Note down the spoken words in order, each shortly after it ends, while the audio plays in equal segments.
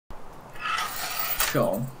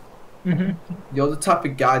Sean, you're the type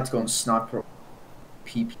of guy to go and sniper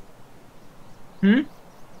PP.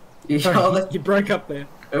 Sorry, you broke up there.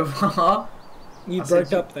 What? You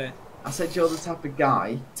broke up there. I said you're the type of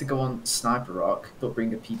guy to go on Sniper Rock, but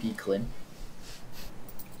bring a PP clean.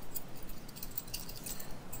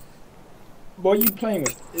 What are you playing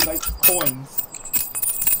with? It's like coins.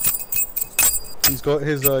 He's got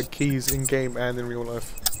his keys in game and in real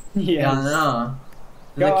life. Yeah, I know.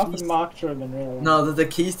 Go The off keys- and mark them in real life. No, they're the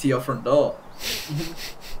keys to your front door.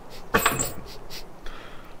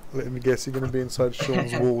 Let me guess, you're gonna be inside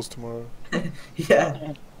Sean's walls tomorrow.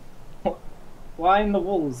 Yeah. Why in the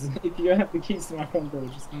walls? If you don't have the keys to my front door,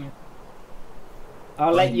 just gonna...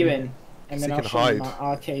 I'll let you in, and So then you I'll can show you hide. my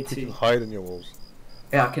You can RK-2. hide in your walls.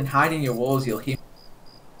 Yeah, I can hide in your walls, you'll hear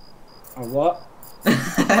Oh, what?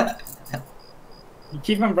 You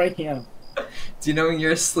keep on breaking up. Do you know when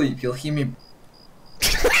you're asleep, you'll hear me...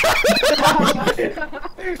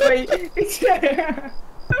 Wait, you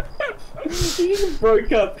just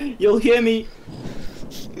broke up. You'll hear me.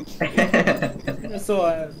 That's all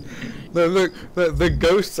I have. No, look, the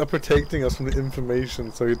ghosts are protecting us from the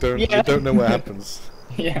information, so you don't know what happens.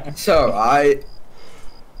 Yeah. So,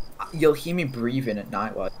 you'll hear me breathing at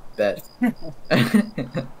night while I'm in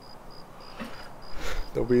bed.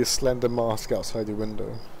 There'll be a slender mask outside your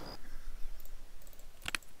window.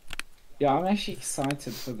 Yeah, I'm actually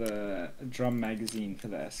excited for the drum magazine for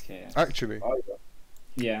the SKS. Actually,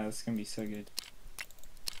 Yeah, that's gonna be so good.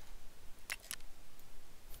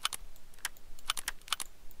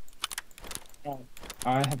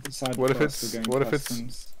 I have decided. What if for us it's- we're going what if it's-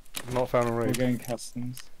 customs. not found a We're raid. going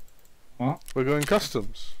customs. What? We're going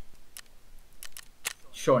customs.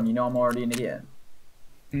 Sean, you know I'm already in a game.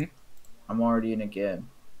 Hmm? I'm already in a game.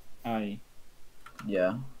 Aye.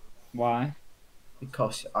 Yeah. Why?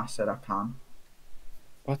 Because I said I can.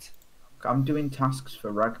 What? I'm doing tasks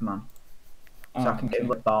for Ragman. So I can okay. get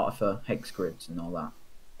like barter for hex grids and all that.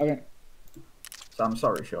 Okay. So I'm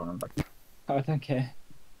sorry, Sean. I'm back. I don't care.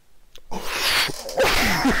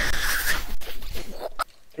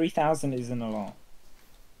 3,000 isn't a lot.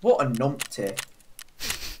 What a numpty.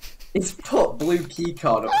 He's put blue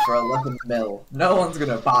keycard up for 11 mil. No one's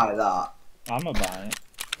gonna buy that. I'm gonna buy it.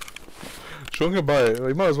 Sean can buy it.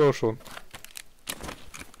 You might as well, Sean.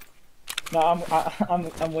 No,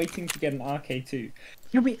 I'm waiting to get an RK-2.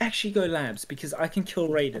 Can we actually go labs? Because I can kill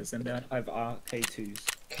raiders and then I have RK-2s.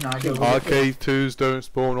 Can I go? RK2s don't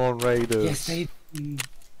spawn on raiders. Yes, they do.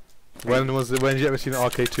 When did you ever see an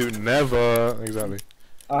RK2? Never. Exactly.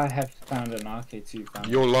 I have found an RK-2.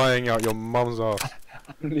 You're lying out your mum's ass.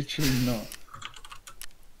 I'm literally not.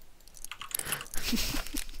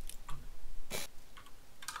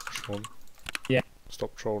 Sean. Yeah.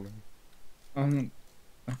 Stop trolling.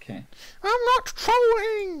 Okay. I'm not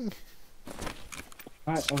trolling!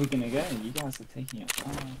 Right, are we gonna go? You guys are taking your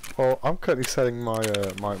time. Well, I'm currently selling my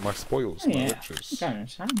my spoils, my Yeah. riches.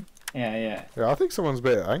 Yeah, yeah. Yeah, I think someone's a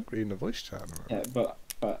bit angry in the voice chat. Yeah, but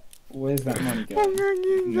where's that money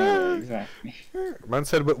going? No, exactly. Man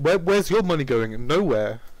said, but where's your money going?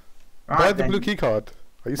 Nowhere. Buy the blue key card.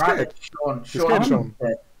 Are you scared? Right, Sean, You're Sean, scared, you Sean? numpty.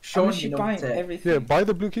 I'm Sean, actually you buying numpty. everything. Yeah, buy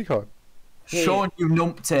the blue key card. Sean, you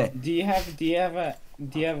numpty. Do you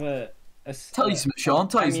have a Tell you something, Sean.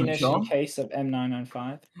 Tell you something, ammunition Sean. case of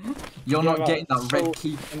M995? You're you not have getting a that red full-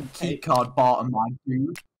 key card barter, my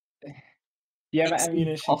dude. Do you have It's an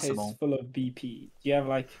ammunition impossible. case full of BP? Do you have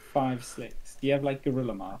like 5 slicks? Do you have like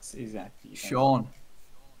gorilla masks? Exactly. Sean.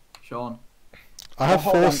 I have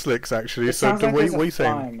hold 4 on. slicks actually, It so sounds like what there's are you a fly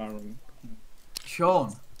saying? in my room.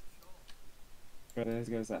 Sean. But there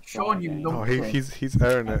goes that fly Sean, you again. know- Oh, he's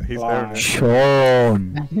airing it. He's airing it.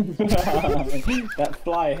 Sean. That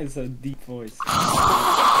fly has a deep voice.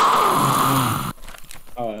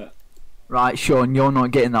 Right, Sean, you're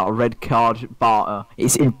not getting that red card barter.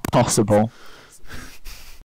 It's impossible.